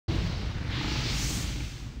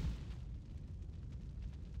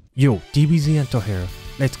Yo, DBZanto here.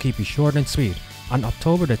 Let's keep it short and sweet. On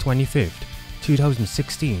October the 25th,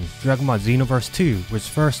 2016, Dragon Ball Xenoverse 2 was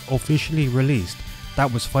first officially released.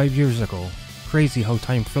 That was 5 years ago. Crazy how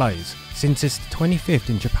time flies. Since it's the 25th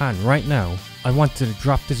in Japan right now, I wanted to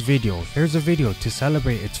drop this video. Here's a video to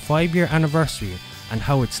celebrate its 5-year anniversary and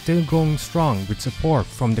how it's still going strong with support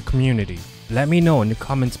from the community. Let me know in the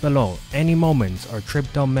comments below any moments or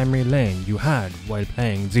trip down memory lane you had while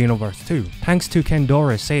playing Xenoverse 2. Thanks to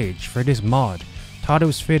KendoraSage for this mod. Thought it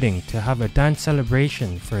was fitting to have a dance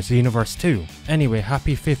celebration for Xenoverse 2. Anyway,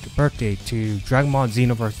 happy 5th birthday to Dragon Ball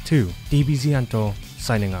Xenoverse 2. DBZanto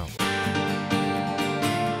signing out.